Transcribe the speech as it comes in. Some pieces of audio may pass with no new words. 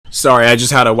Sorry, I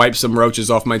just had to wipe some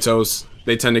roaches off my toes.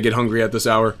 They tend to get hungry at this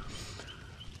hour.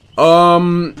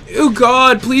 Oh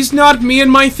god, please not me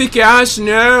and my thick ass,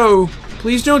 no.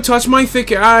 Please don't touch my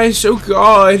thick ass, oh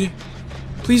god.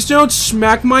 Please don't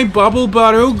smack my bubble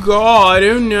butt, oh god,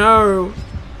 oh no.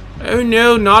 Oh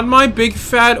no, not my big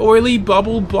fat oily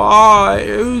bubble butt,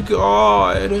 oh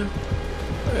god.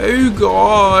 Oh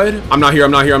god. I'm not here,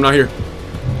 I'm not here, I'm not here.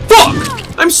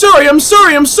 Fuck! I'm sorry, I'm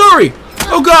sorry, I'm sorry!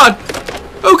 Oh god!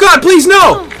 Oh god, please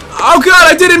no! Oh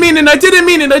god, I didn't mean it, I didn't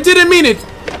mean it, I didn't mean it!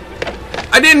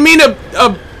 I didn't mean to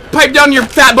pipe down your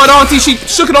fat butt auntie, she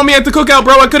shook it on me at the cookout,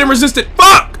 bro, I couldn't resist it.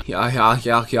 Fuck! Yeah.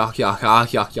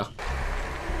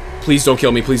 Please don't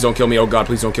kill me, please don't kill me, oh god,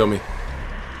 please don't kill me.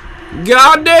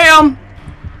 God damn!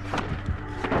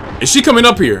 Is she coming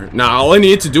up here? Nah, all I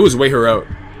needed to do is wait her out.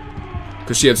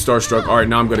 Cause she had Starstruck. Alright,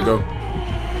 now I'm gonna go.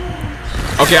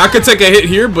 Okay, I could take a hit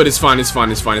here, but it's fine, it's fine,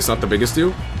 it's fine. It's not the biggest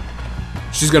deal.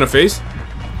 She's gonna face.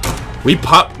 We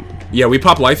pop... Yeah, we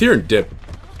pop life here and dip.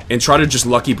 And try to just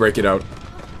lucky break it out.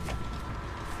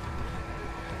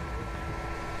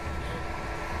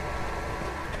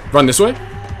 Run this way.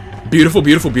 Beautiful,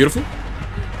 beautiful, beautiful.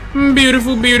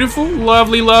 Beautiful, beautiful.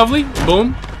 Lovely, lovely.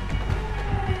 Boom.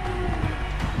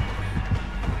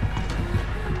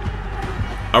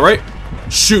 Alright.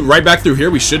 Shoot, right back through here.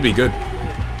 We should be good.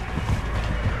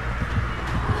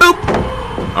 Boop.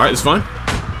 Alright, that's fine.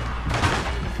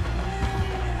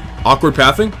 Awkward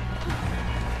pathing.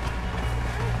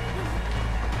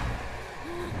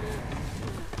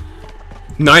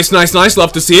 Nice, nice, nice.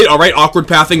 Love to see it. Alright, awkward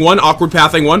pathing one. Awkward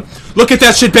pathing one. Look at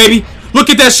that shit, baby. Look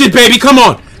at that shit, baby. Come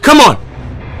on. Come on.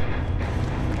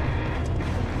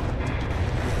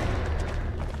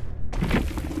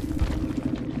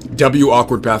 W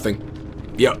awkward pathing.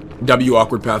 Yep. W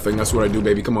awkward pathing. That's what I do,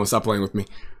 baby. Come on, stop playing with me.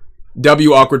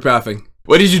 W awkward pathing.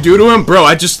 What did you do to him? Bro,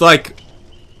 I just, like,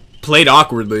 played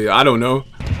awkwardly. I don't know.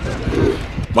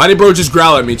 Why did bro just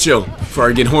growl at me? Chill. Before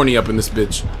I get horny up in this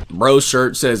bitch. Bro's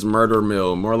shirt says murder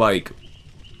mill. More like...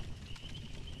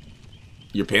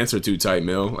 Your pants are too tight,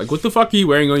 Mill. Like, what the fuck are you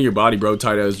wearing on your body, bro?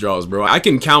 Tight ass drawers, bro. I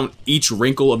can count each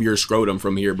wrinkle of your scrotum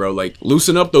from here, bro. Like,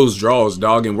 loosen up those drawers,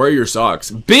 dog, and wear your socks.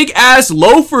 Big ass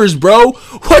loafers, bro.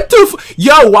 What the f—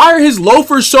 Yo, why are his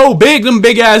loafers so big? Them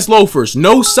big ass loafers.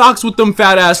 No socks with them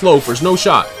fat ass loafers. No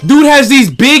shot. Dude has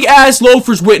these big ass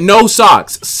loafers with no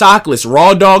socks. Sockless.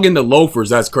 Raw dog in the loafers.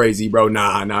 That's crazy, bro.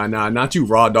 Nah. Not you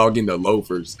raw dog in the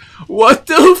loafers. What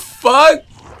the fuck?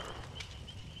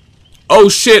 Oh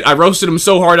shit, I roasted them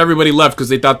so hard everybody left because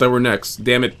they thought they were next.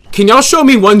 Damn it. Can y'all show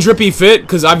me one drippy fit?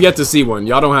 Because I've yet to see one.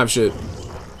 Y'all don't have shit.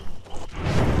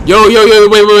 Yo,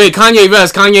 wait. Kanye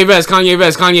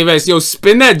Vest. Yo,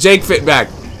 spin that Jake fit back.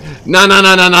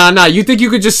 Nah. You think you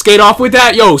could just skate off with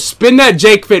that? Yo, spin that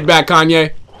Jake fit back,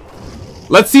 Kanye.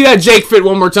 Let's see that Jake fit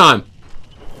one more time.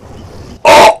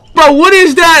 Oh, bro, what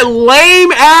is that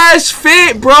lame ass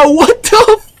fit, bro? What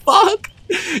the fuck?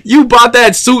 You bought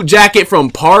that suit jacket from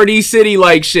Party City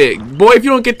like shit. Boy, if you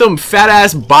don't get them fat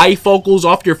ass bifocals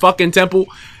off your fucking temple,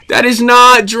 that is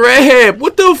not drip.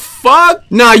 What the fuck?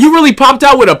 Nah, you really popped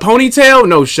out with a ponytail?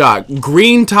 No shot.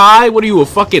 Green tie? What are you, a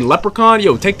fucking leprechaun?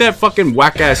 Yo, take that fucking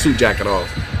whack ass suit jacket off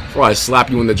before I slap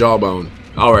you in the jawbone.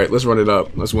 Alright, let's run it up.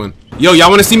 Let's win. Yo, y'all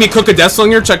wanna see me cook a Death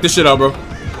Slinger? Check this shit out, bro.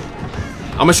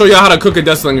 I'm gonna show y'all how to cook a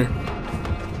Death Slinger.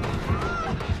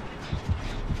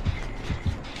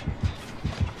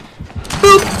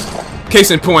 Case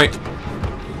in point.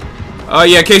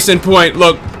 Yeah, case in point.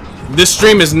 Look, this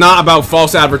stream is not about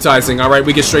false advertising, alright?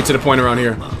 We get straight to the point around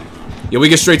here. Yeah, we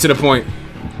get straight to the point.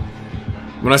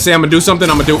 When I say I'm gonna do something,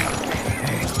 I'm gonna do...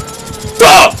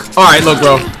 Fuck! Alright, look,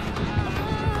 bro.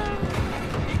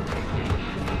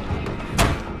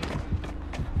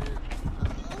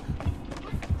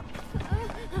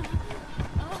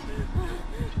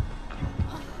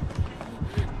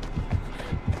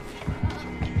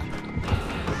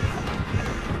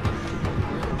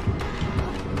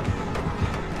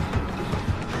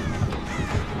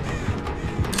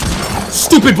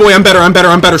 Stupid boy, I'm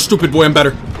better. Stupid boy, I'm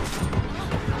better.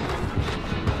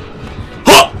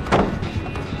 Huh!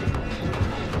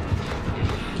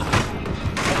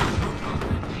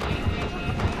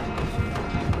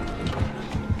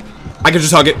 I can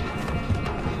just hug it.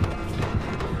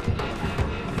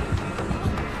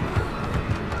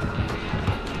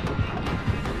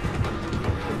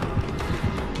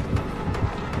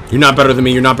 You're not better than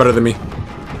me, you're not better than me.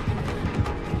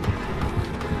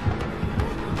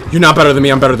 You're not better than me,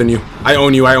 I'm better than you. I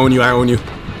own you, I own you, I own you.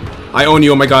 I own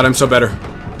you, oh my god, I'm so better.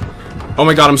 Oh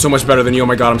my god, I'm so much better than you. Oh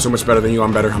my god, I'm so much better than you.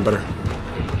 I'm better, I'm better.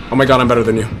 Oh my god, I'm better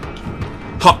than you.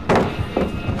 Ha!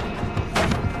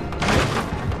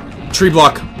 Tree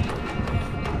block.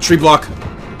 Tree block.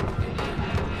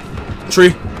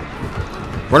 Tree.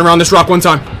 Run around this rock one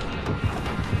time.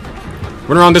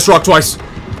 Run around this rock twice.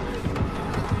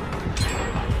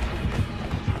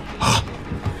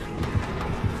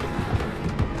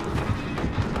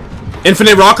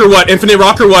 Infinite rock or what? Infinite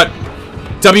rock or what?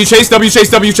 W chase, W chase,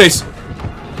 W chase.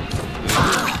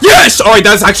 Yes! Alright,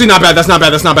 that's actually not bad. That's not bad.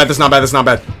 That's not bad. That's not bad. That's not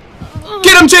bad.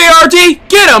 Get him, JRD!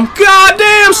 Get him!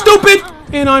 Goddamn, stupid!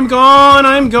 And I'm gone.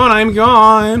 I'm gone. I'm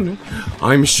gone.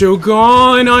 I'm so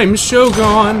gone. I'm so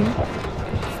gone.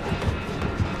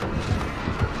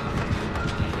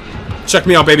 Check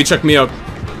me out, baby. Check me out.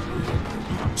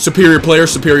 Superior player,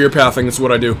 superior pathing. That's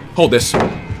what I do. Hold this.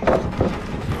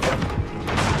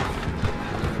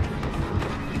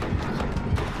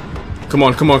 Come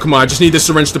on, come on, come on. I just need this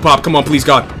syringe to pop. Come on, please,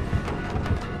 God.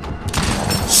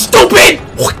 Stupid!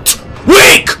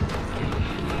 Weak!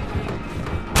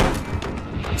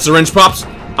 Syringe pops.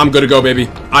 I'm good to go, baby.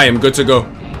 I am good to go.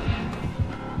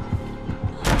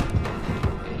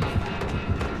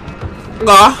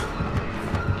 Ah.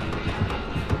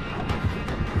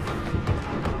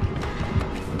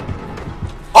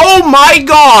 Oh my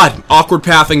God! Awkward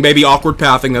pathing, baby. Awkward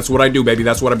pathing. That's what I do, baby.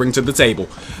 That's what I bring to the table.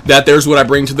 There's what I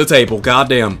bring to the table.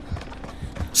 Goddamn.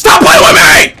 Stop playing with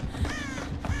me!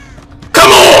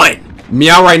 Come on!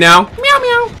 Meow right now. Meow,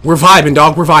 meow. We're vibing,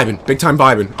 dog. We're vibing. Big time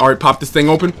vibing. Alright, pop this thing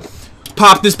open.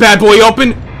 Pop this bad boy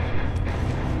open.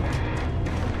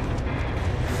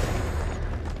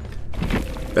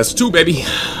 That's 2, baby.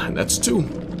 That's 2.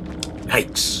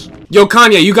 Yikes. Yo,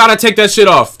 Kanye, you gotta take that shit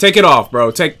off. Take it off,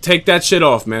 bro. Take that shit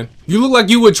off, man. You look like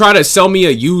you would try to sell me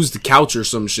a used couch or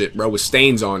some shit, bro, with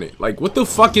stains on it. Like, what the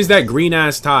fuck is that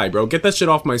green-ass tie, bro? Get that shit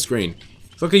off my screen.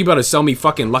 It's like you about to sell me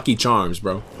fucking Lucky Charms,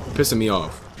 bro. Pissing me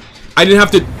off. I didn't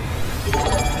have to...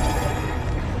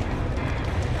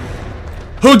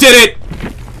 Who did it?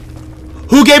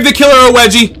 Who gave the killer a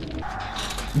wedgie?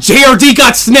 JRD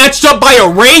got snatched up by a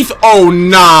wraith? Oh,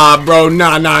 nah, bro.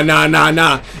 Nah, nah, nah, nah,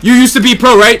 nah. You used to be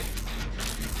pro, right?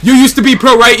 You used to be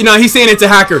pro, right? You know, he's saying it's a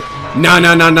hacker. Nah,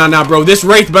 nah, nah, nah, nah, bro. This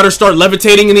wraith better start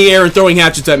levitating in the air and throwing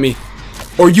hatchets at me.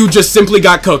 Or you just simply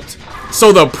got cooked.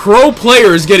 So the pro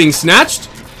player is getting snatched?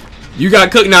 You got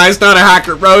cooked? Nah, it's not a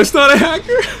hacker, bro. It's not a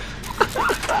hacker.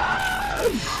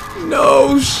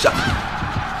 No shot.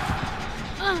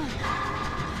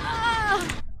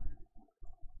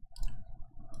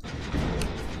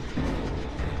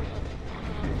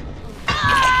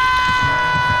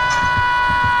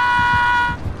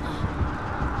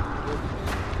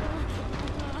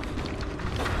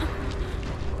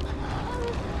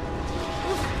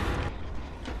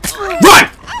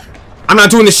 I'm not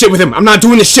doing this shit with him. I'm not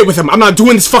doing this shit with him. I'm not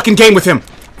doing this fucking game with him.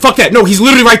 Fuck that. No, he's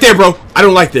literally right there, bro. I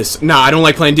don't like this. Nah, I don't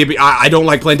like playing DBD. I don't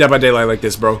like playing Dead by Daylight like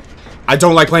this, bro. I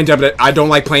don't like playing I don't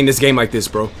like playing this game like this,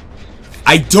 bro.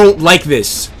 I don't like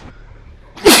this.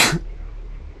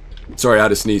 Sorry, I had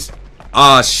to sneeze.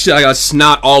 Ah, shit. I got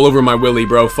snot all over my willy,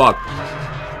 bro. Fuck.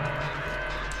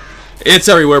 It's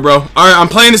everywhere, bro. Alright, I'm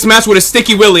playing this match with a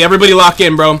sticky willy. Everybody lock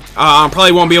in, bro. I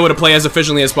probably won't be able to play as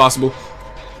efficiently as possible.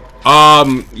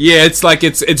 Yeah, it's like,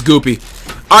 it's goopy.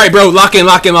 Alright, bro, lock in,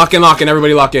 lock in, lock in, lock in.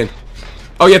 Everybody lock in.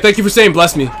 Oh, yeah, thank you for saying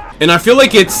bless me. And I feel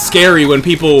like it's scary when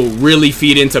people really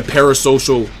feed into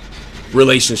parasocial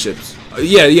relationships.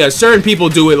 Yeah, certain people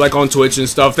do it, like, on Twitch and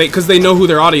stuff, because they know who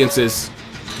their audience is.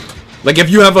 Like,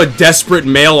 if you have a desperate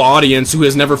male audience who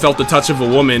has never felt the touch of a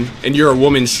woman, and you're a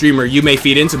woman streamer, you may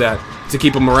feed into that to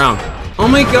keep them around. Oh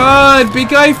my God, Big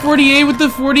Guy 48 with the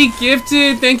 40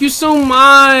 gifted. Thank you so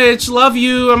much. Love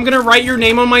you. I'm gonna write your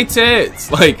name on my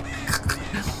tits. Like,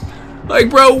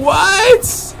 bro,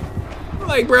 what?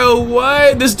 Like, bro,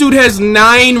 what? This dude has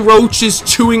 9 roaches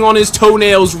chewing on his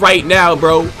toenails right now,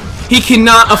 bro. He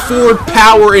cannot afford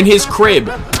power in his crib.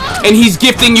 And he's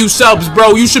gifting you subs,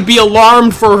 bro. You should be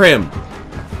alarmed for him.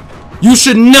 You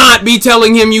should not be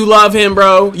telling him you love him,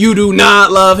 bro. You do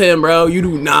not love him, bro. You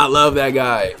do not love that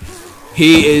guy.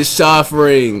 He is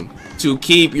suffering to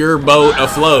keep your boat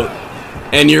afloat.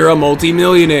 And you're a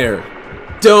multi-millionaire.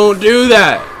 Don't do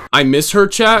that. I miss her,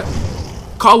 chat.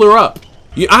 Call her up.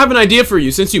 I have an idea for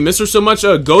you. Since you miss her so much,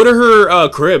 go to her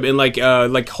crib and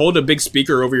like hold a big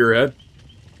speaker over your head.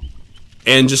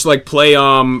 And just like play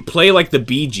like the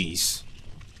Bee Gees.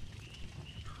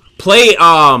 Play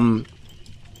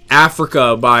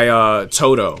Africa by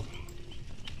Toto.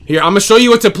 Here, I'm gonna show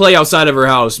you what to play outside of her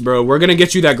house, bro. We're gonna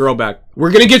get you that girl back.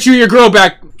 We're gonna get you your girl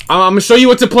back. I'm gonna show you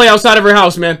what to play outside of her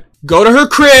house, man. Go to her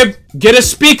crib, get a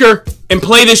speaker, and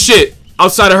play this shit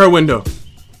outside of her window.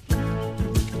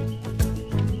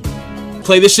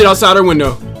 Play this shit outside her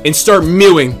window and start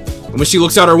mewing. And when she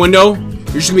looks out her window,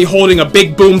 You're just gonna be holding a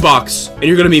big boombox, and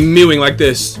you're gonna be mewing like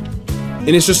this. And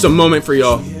it's just a moment for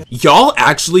y'all. Y'all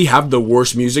actually have the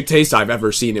worst music taste I've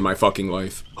ever seen in my fucking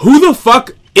life. Who the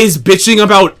fuck is bitching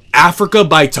about Africa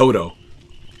by Toto?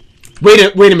 Wait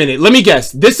a minute. Let me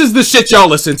guess. This is the shit y'all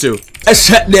listen to. I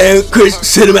shut down Chris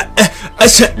Cinema. I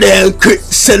shut down Chris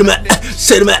Cinema.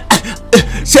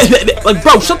 Like,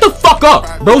 bro, shut the fuck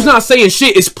up. Bro's not saying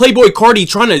shit. It's Playboy Cardi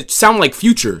trying to sound like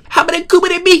Future. How about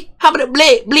it be? How about it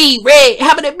bleed red?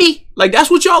 How about it be? Like, that's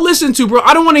what y'all listen to, bro.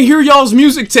 I don't want to hear y'all's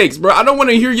music takes, bro. I don't want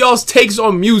to hear y'all's takes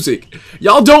on music.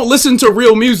 Y'all don't listen to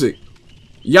real music.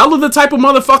 Y'all are the type of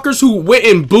motherfuckers who went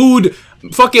and booed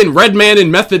fucking Redman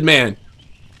and Method Man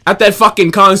at that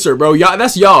fucking concert, bro. Y'all,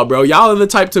 that's y'all, bro. Y'all are the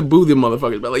type to boo them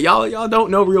motherfuckers, bro. Like, y'all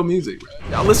don't know real music, bro.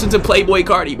 Y'all listen to Playboy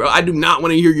Cardi, bro. I do not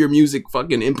want to hear your music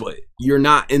fucking input. You're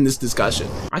not in this discussion.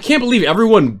 I can't believe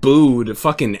everyone booed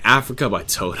fucking Africa by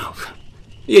Toto, bro.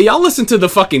 Yeah, y'all listen to the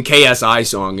fucking KSI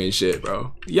song and shit,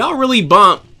 bro. Y'all really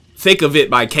bump Thick of It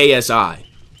by KSI.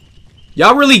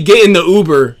 Y'all really get in the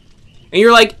Uber and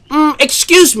you're like,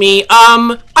 excuse me,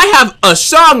 I have a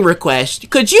song request.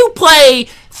 Could you play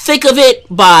Thick of It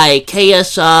by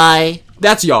KSI?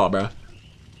 That's y'all, bro.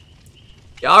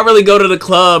 Y'all really go to the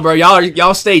club, bro.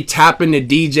 Y'all stay tapping the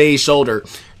DJ's shoulder.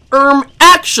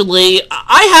 Actually,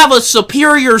 I have a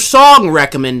superior song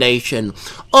recommendation.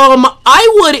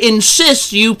 I would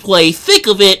insist you play Thick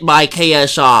of It by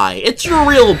KSI. It's a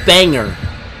real banger.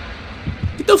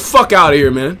 Get the fuck out of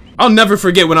here, man. I'll never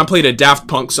forget when I played a Daft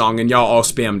Punk song and y'all all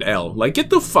spammed L. Like, get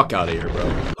the fuck out of here, bro.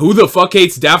 Who the fuck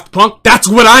hates Daft Punk? That's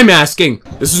what I'm asking.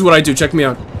 This is what I do. Check me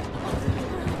out.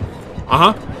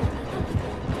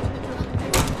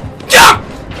 Yeah!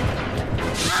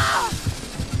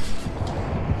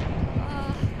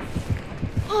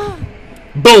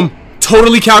 Boom.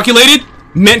 Totally calculated.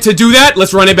 Meant to do that.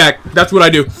 Let's run it back. That's what I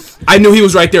do. I knew he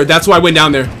was right there. That's why I went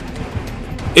down there.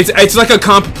 It's like a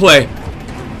comp play.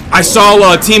 I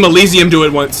saw Team Elysium do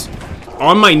it once.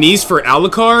 On my knees for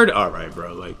Alucard? Alright,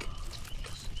 bro. Like,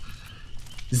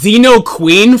 Xeno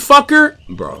Queen fucker?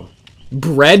 Bro.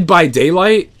 Bread by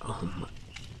Daylight? Oh my.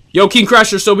 Yo, King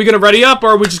Crasher, so we gonna ready up, or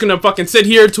are we just gonna fucking sit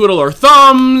here, twiddle our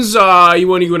thumbs? You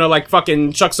wanna like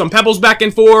fucking chuck some pebbles back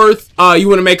and forth? You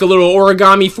wanna make a little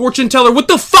origami fortune teller? What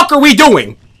the fuck are we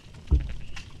doing?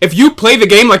 If you play the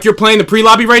game like you're playing the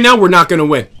pre-lobby right now, we're not gonna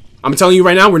win. I'm telling you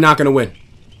right now, we're not gonna win.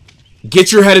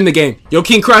 Get your head in the game. Yo,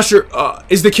 King Crasher,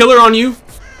 is the killer on you?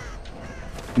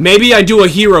 Maybe I do a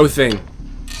hero thing.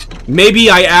 Maybe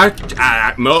I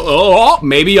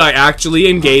actually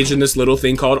engage in this little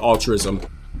thing called altruism.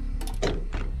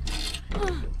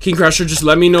 King Crasher, just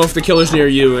let me know if the killer's near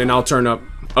you and I'll turn up.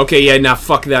 Okay, yeah, nah,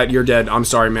 fuck that. You're dead. I'm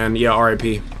sorry, man. Yeah,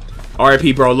 RIP.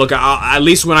 RIP, bro. Look, at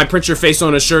least when I print your face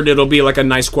on a shirt, it'll be like a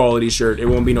nice quality shirt. It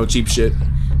won't be no cheap shit.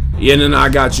 Yeah, no, I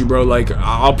got you, bro. Like,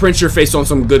 I'll print your face on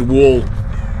some good wool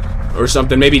or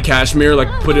something. Maybe cashmere, like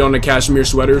put it on a cashmere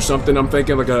sweater or something. I'm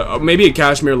thinking like maybe a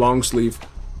cashmere long sleeve.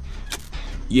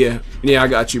 Yeah, I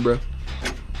got you, bro.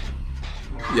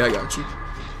 Yeah, I got you.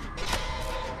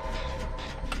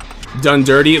 Done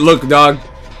dirty. Look, dog.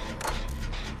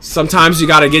 Sometimes you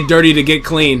gotta get dirty to get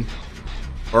clean.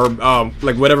 Or,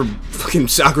 like whatever fucking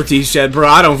Socrates said, bro.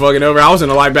 I don't fucking know. I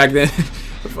wasn't alive back then.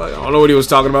 I don't know what he was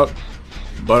talking about.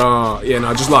 But, yeah,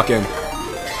 no, just lock in.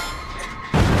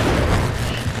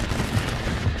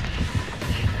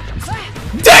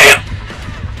 Damn!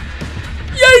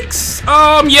 Yikes!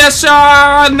 Yes,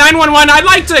 911, I'd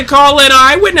like to call it,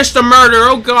 I witnessed a murder.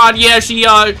 Oh, God, yeah,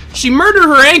 she murdered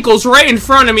her ankles right in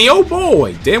front of me. Oh,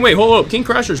 boy. Damn, wait, hold up. King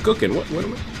Crasher's cooking. What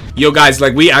am I? Yo, guys,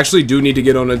 like, we actually do need to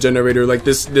get on a generator. Like,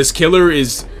 this killer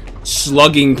is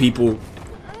slugging people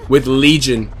with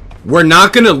Legion. We're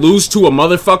not gonna lose to a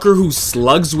motherfucker who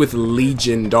slugs with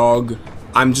Legion, dog.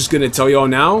 I'm just gonna tell y'all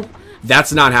now,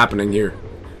 that's not happening here.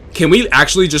 Can we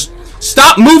actually just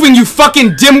stop moving, you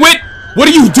fucking dimwit? What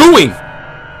are you doing?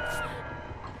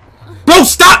 Bro,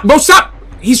 stop! Bro, stop!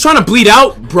 He's trying to bleed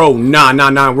out? Bro,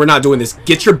 nah, we're not doing this.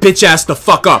 Get your bitch ass the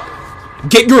fuck up.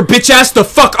 Get your bitch ass the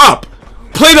fuck up!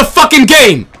 Play the fucking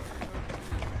game!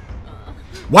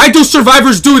 Why do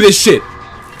survivors do this shit?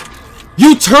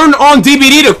 You turn on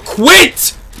DBD to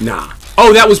quit! Nah.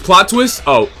 Oh, that was plot twist?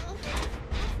 Oh.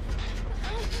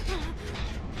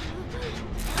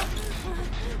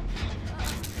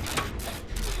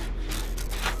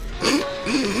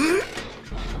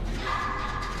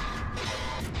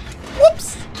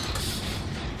 Whoops.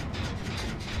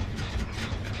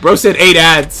 Bro said 8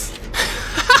 ads.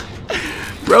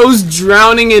 Bro's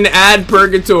drowning in ad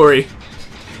purgatory.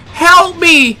 Help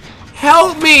me!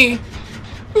 Help me!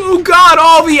 Oh God,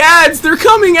 all the ads, they're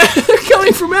coming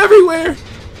from everywhere.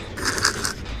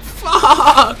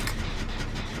 Fuck.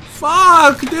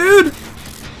 Fuck, dude.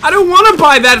 I don't want to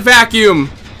buy that vacuum.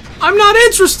 I'm not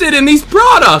interested in these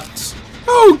products.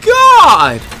 Oh,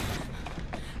 God.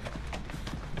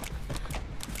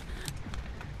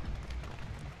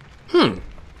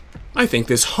 I think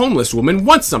this homeless woman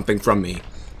wants something from me.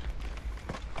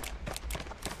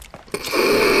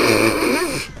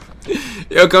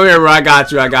 Yo, come here, bro. I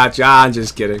got you. I got you. I'm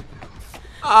just kidding.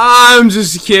 I'm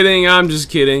just kidding. I'm just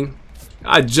kidding.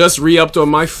 I just re-upped on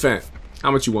my fent. How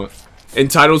much you want?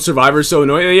 Entitled survivor so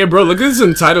annoying. Yeah, bro, look at this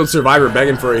entitled survivor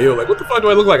begging for a heal. Like, what the fuck do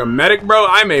I look like? A medic, bro?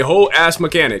 I'm a whole ass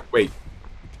mechanic. Wait.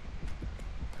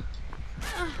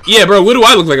 Yeah, bro, what do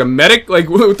I look like? A medic? Like,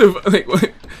 what the like,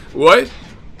 what?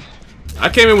 I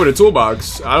came in with a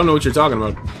toolbox. I don't know what you're talking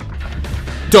about.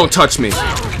 Don't touch me.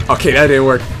 Okay, that didn't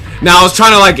work. Now I was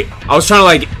trying to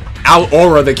like out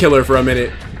aura the killer for a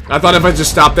minute. I thought if I just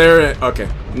stopped there, okay.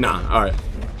 Nah, alright.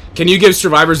 Can you give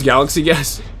survivors galaxy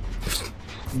gas?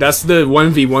 That's the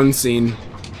 1v1 scene.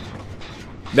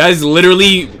 That is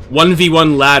literally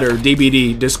 1v1 ladder,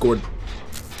 DBD, Discord.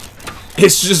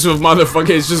 It's just a motherfucker,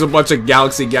 it's just a bunch of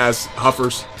galaxy gas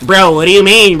huffers. Bro, what do you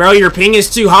mean, bro? Your ping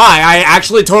is too high. I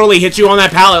actually totally hit you on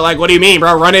that pallet. Like, what do you mean,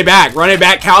 bro? Run it back,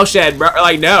 cowshed, bro.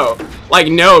 Like, no. Like,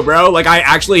 no, bro. Like, I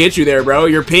actually hit you there, bro.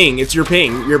 Your ping, it's your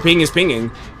ping. Your ping is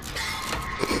pinging.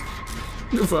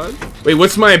 The fuck? Wait,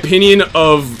 what's my opinion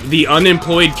of the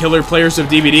unemployed killer players of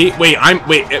DBD? Wait,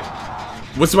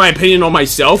 what's my opinion on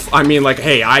myself? I mean, like,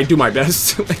 hey, I do my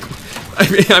best.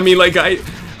 Like, I mean, like, I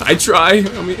try.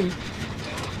 I mean,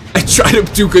 I try to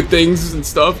do good things and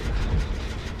stuff.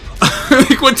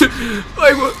 Like, what?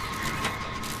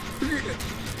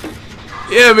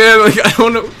 Yeah, man. Like, I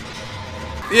don't know.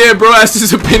 Yeah, bro, that's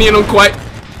his opinion on quite.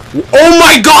 Oh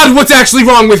my God, what's actually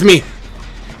wrong with me?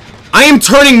 I am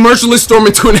turning Merciless Storm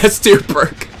into an S tier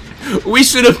perk. We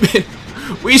should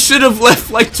have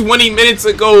left like 20 minutes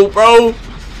ago, bro.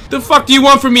 The fuck do you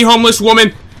want from me, homeless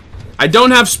woman? I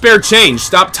don't have spare change.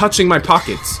 Stop touching my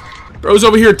pockets. Bro's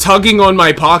over here tugging on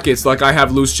my pockets like I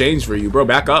have loose change for you, bro.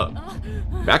 Back up.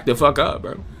 Back the fuck up,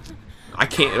 bro.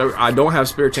 I don't have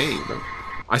spare change, bro.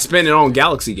 I spent it on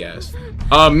galaxy gas.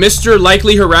 Mr.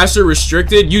 Likely Harasser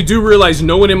Restricted, you do realize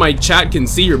no one in my chat can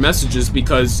see your messages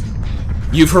because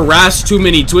you've harassed too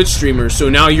many Twitch streamers, so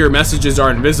now your messages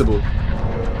are invisible.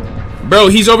 Bro,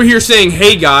 he's over here saying,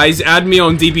 hey guys, add me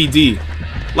on DBD.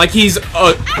 Like he's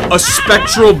a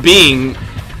spectral being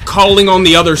calling on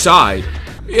the other side.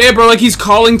 Yeah, bro, like he's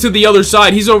calling to the other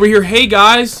side. He's over here, hey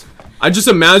guys. I just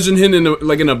imagine him in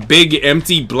a big,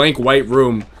 empty, blank white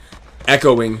room,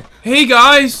 echoing, hey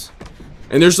guys.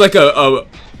 And there's like a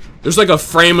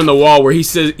frame on the wall where he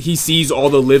says he sees all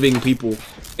the living people.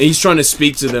 And he's trying to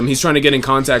speak to them. He's trying to get in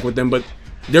contact with them, but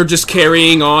they're just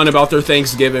carrying on about their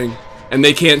Thanksgiving. And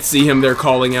they can't see him. They're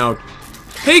calling out,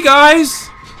 hey guys!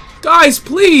 Guys,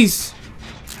 please!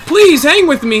 Please, hang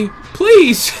with me!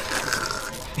 Please!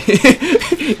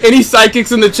 Any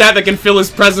psychics in the chat that can feel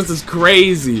his presence is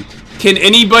crazy. Can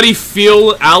anybody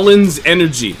feel Alan's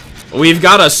energy? We've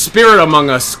got a spirit among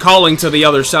us calling to the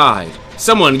other side.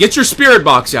 Someone, get your spirit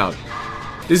box out.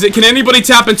 Can anybody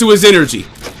tap into his energy?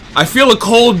 I feel a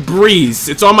cold breeze.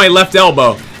 It's on my left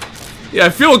elbow. Yeah, I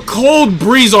feel a cold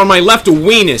breeze on my left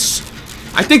weenus.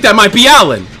 I think that might be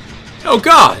Alan. Oh,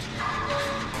 God.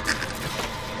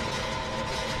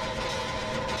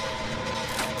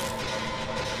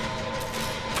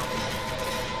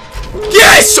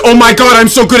 Yes! Oh, my God, I'm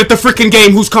so good at the freaking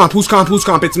game. Who's comp? Who's comp? Who's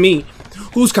comp? It's me.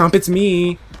 Who's comp? It's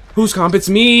me. Who's comp? It's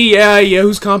me. Yeah,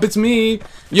 who's comp? It's me.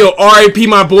 Yo, R.I.P.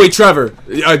 my boy Trevor.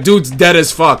 Dude's dead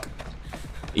as fuck.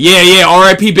 Yeah,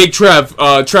 R.I.P. Big Trev.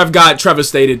 Trev got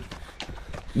trevastated.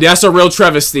 That's a real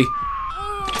travesty.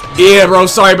 Yeah, bro,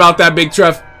 sorry about that, Big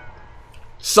Trev.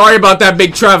 Sorry about that,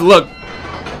 Big Trev. Look.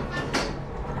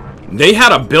 They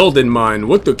had a build in mind.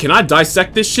 What the? Can I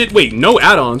dissect this shit? Wait, no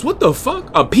add-ons. What the fuck?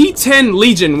 A P10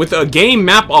 Legion with a game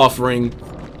map offering.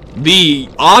 The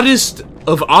oddest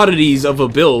of oddities of a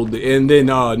build. And then,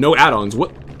 no add-ons.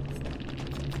 What?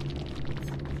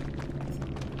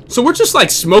 So we're just like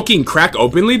smoking crack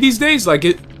openly these days? Like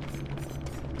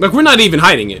we're not even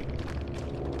hiding it.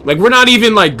 Like we're not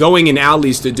even like going in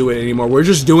alleys to do it anymore. We're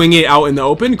just doing it out in the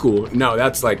open? Cool. No,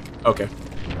 that's like, okay.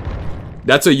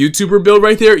 That's a YouTuber build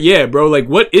right there? Yeah, bro, like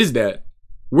what is that?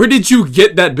 Where did you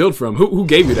get that build from? Who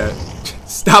gave you that?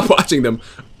 Stop watching them.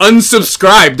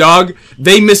 Unsubscribe, dog.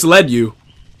 They misled you.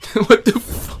 What the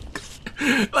fuck?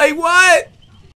 Like what?